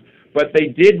forces, but they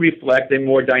did reflect a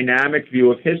more dynamic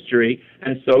view of history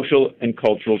and social and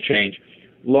cultural change,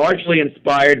 largely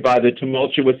inspired by the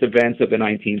tumultuous events of the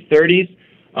 1930s,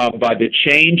 by the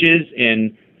changes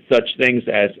in such things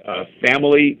as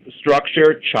family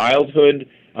structure, childhood,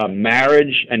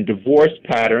 marriage, and divorce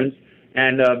patterns,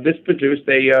 and this produced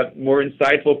a more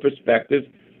insightful perspective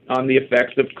on the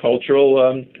effects of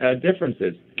cultural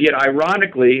differences. Yet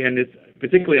ironically, and it's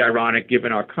particularly ironic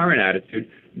given our current attitude,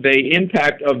 the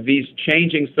impact of these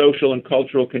changing social and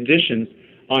cultural conditions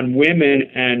on women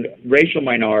and racial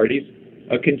minorities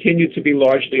continued to be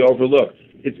largely overlooked.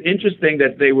 It's interesting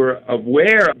that they were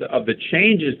aware of the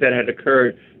changes that had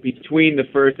occurred between the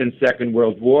First and Second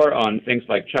World War on things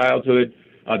like childhood,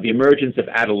 the emergence of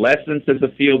adolescence as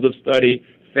a field of study,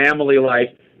 family life,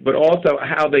 but also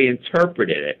how they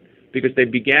interpreted it, because they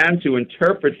began to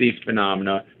interpret these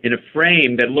phenomena in a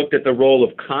frame that looked at the role of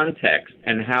context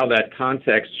and how that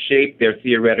context shaped their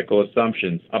theoretical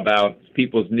assumptions about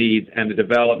people's needs and the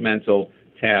developmental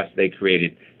tasks they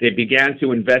created. They began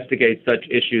to investigate such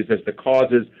issues as the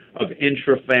causes of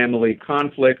intra-family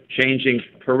conflict, changing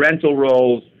parental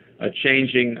roles,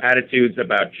 changing attitudes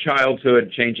about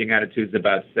childhood, changing attitudes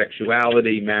about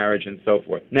sexuality, marriage, and so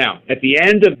forth. Now, at the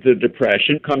end of the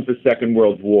Depression comes the Second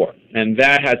World War, and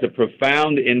that has a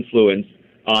profound influence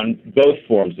on both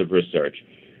forms of research.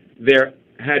 There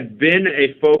had been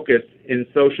a focus in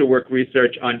social work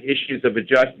research on issues of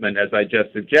adjustment, as I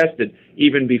just suggested,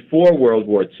 even before World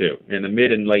War II, in the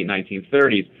mid and late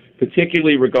 1930s,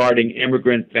 particularly regarding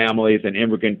immigrant families and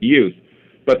immigrant youth.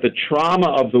 But the trauma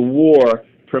of the war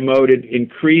promoted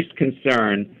increased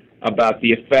concern about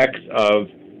the effects of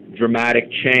dramatic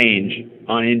change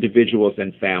on individuals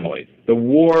and families. The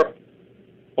war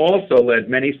also led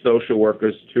many social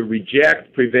workers to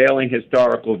reject prevailing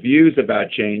historical views about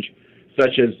change,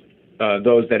 such as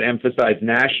those that emphasize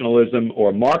nationalism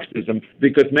or Marxism,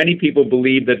 because many people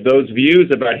believed that those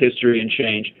views about history and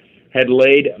change had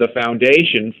laid the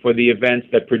foundation for the events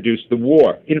that produced the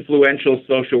war. Influential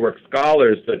social work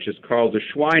scholars such as Karl de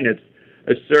Schweinitz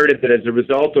asserted that as a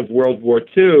result of World War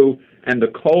II and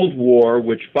the Cold War,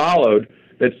 which followed,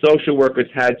 that social workers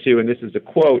had to, and this is a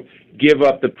quote, give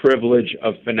up the privilege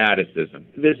of fanaticism.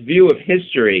 This view of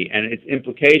history and its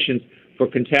implications for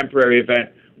contemporary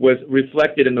events was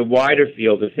reflected in the wider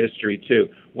field of history, too.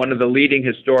 One of the leading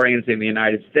historians in the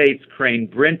United States, Crane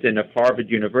Brinton of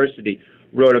Harvard University,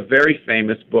 wrote a very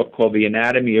famous book called The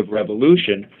Anatomy of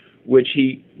Revolution, which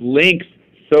he links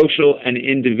social and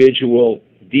individual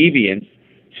deviance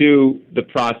to the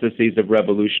processes of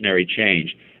revolutionary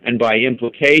change, and by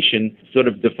implication sort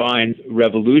of defines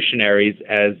revolutionaries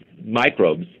as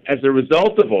microbes. As a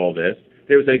result of all this,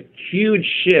 there was a huge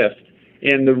shift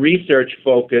in the research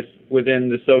focus within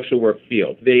the social work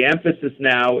field. The emphasis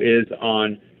now is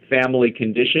on family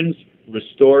conditions,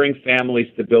 restoring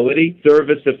family stability,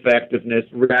 service effectiveness,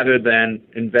 rather than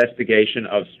investigation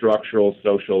of structural,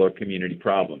 social, or community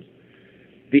problems.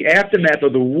 The aftermath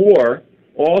of the war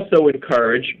also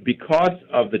encouraged, because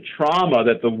of the trauma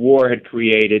that the war had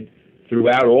created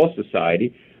throughout all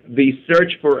society, the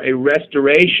search for a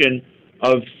restoration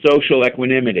of social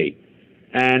equanimity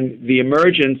and the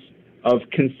emergence of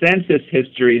consensus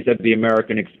histories of the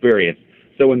American experience.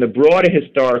 So in the broader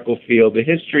historical field, the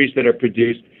histories that are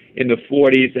produced in the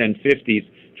 40s and 50s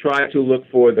try to look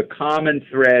for the common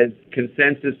threads,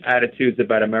 consensus attitudes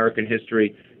about American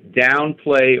history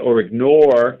downplay or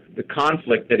ignore the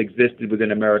conflict that existed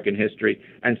within American history,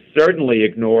 and certainly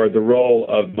ignore the role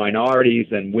of minorities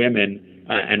and women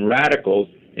and radicals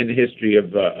in the history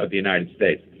of the United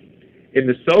States. In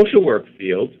the social work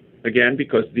field, again,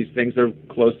 because these things are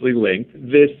closely linked,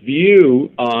 this view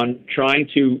on trying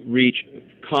to reach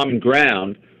common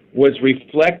ground was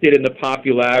reflected in the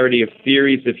popularity of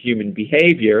theories of human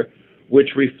behavior, which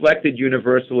reflected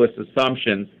universalist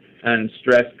assumptions and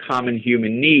stressed common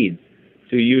human needs,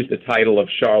 to use the title of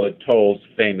Charlotte Toll's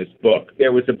famous book.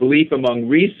 There was a belief among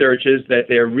researchers that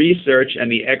their research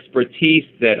and the expertise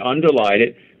that underlied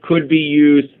it could be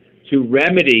used to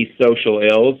remedy social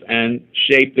ills and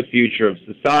shape the future of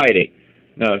society,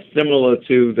 similar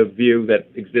to the view that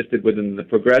existed within the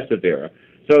progressive era.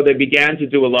 So they began to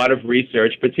do a lot of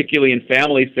research, particularly in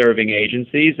family-serving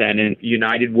agencies and in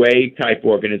United Way type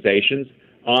organizations,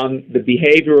 on the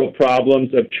behavioral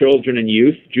problems of children and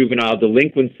youth. Juvenile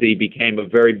delinquency became a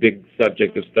very big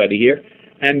subject of study here,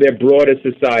 and their broader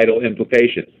societal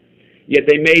implications. Yet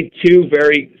they made two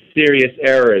very serious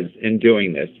errors in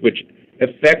doing this, which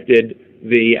affected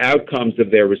the outcomes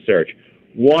of their research.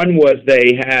 One was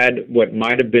they had what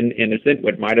might have been innocent,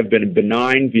 what might have been a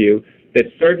benign view, that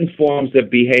certain forms of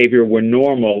behavior were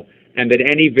normal and that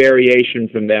any variation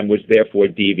from them was therefore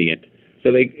deviant.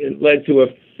 So it led to a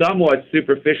somewhat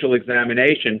superficial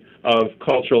examination of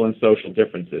cultural and social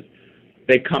differences.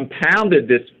 They compounded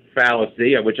this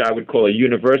fallacy, which I would call a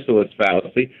universalist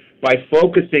fallacy, by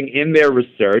focusing in their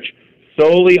research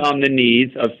solely on the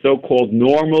needs of so-called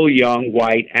normal young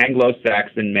white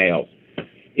Anglo-Saxon males.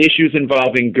 Issues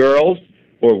involving girls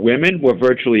or women were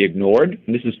virtually ignored,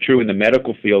 and this is true in the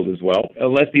medical field as well,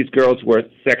 unless these girls were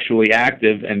sexually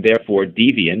active and therefore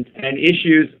deviant, and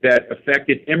issues that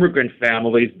affected immigrant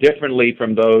families differently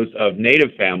from those of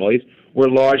native families were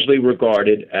largely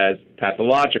regarded as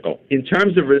pathological. In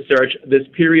terms of research, this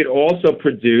period also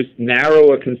produced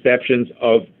narrower conceptions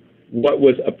of what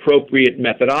was appropriate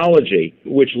methodology,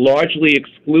 which largely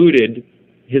excluded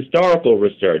historical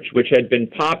research, which had been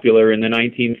popular in the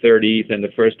 1930s and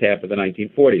the first half of the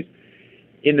 1940s.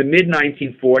 In the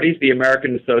mid-1940s, the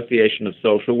American Association of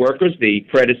Social Workers, the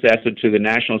predecessor to the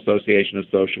National Association of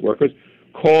Social Workers,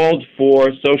 called for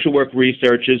social work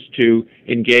researchers to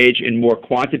engage in more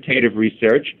quantitative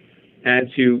research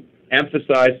and to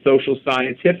emphasize social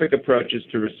scientific approaches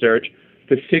to research,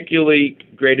 particularly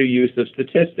greater use of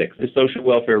statistics. The Social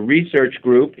Welfare Research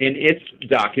Group, in its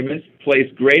documents,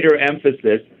 placed greater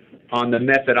emphasis on the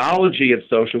methodology of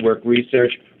social work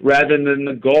research rather than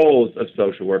the goals of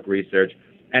social work research,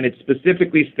 and it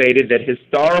specifically stated that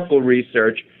historical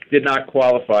research did not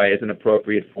qualify as an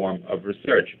appropriate form of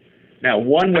research. Now,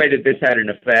 one way that this had an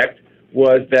effect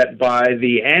was that by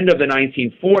the end of the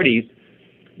 1940s,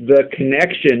 the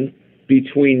connection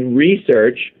between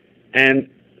research and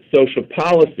social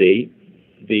policy,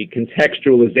 the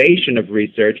contextualization of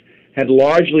research, had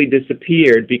largely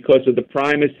disappeared because of the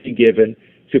primacy given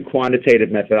to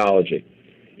quantitative methodology.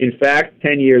 In fact,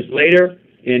 10 years later,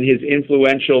 in his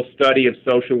influential study of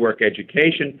social work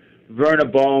education, Werner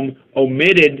Bohm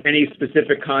omitted any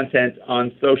specific content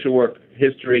on social work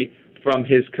history from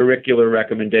his curricular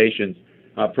recommendations,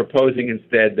 proposing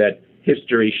instead that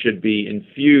history should be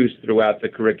infused throughout the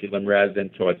curriculum rather than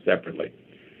taught separately.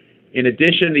 In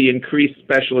addition, the increased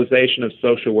specialization of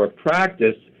social work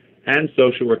practice and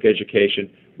social work education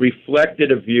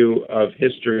reflected a view of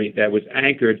history that was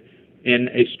anchored in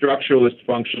a structuralist,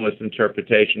 functionalist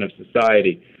interpretation of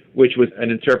society, which was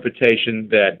an interpretation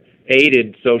that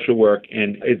aided social work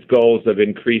in its goals of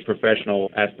increased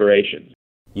professional aspirations.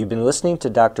 You've been listening to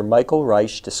Dr. Michael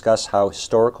Reisch discuss how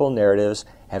historical narratives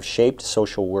have shaped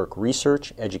social work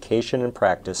research, education, and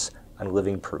practice on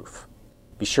Living Proof.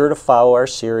 Be sure to follow our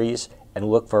series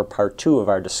and look for part 2 of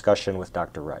our discussion with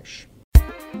Dr. Reisch.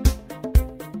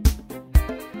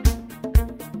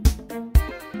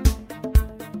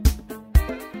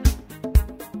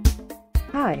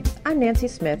 Hi, I'm Nancy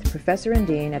Smith, Professor and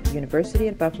Dean at the University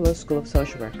at Buffalo School of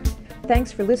Social Work.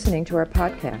 Thanks for listening to our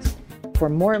podcast. For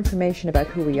more information about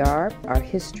who we are, our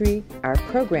history, our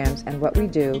programs, and what we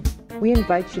do, we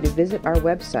invite you to visit our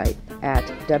website at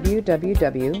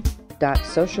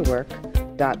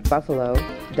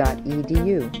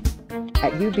www.socialwork.buffalo.edu.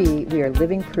 At UB, we are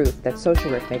living proof that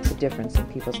social work makes a difference in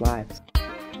people's lives.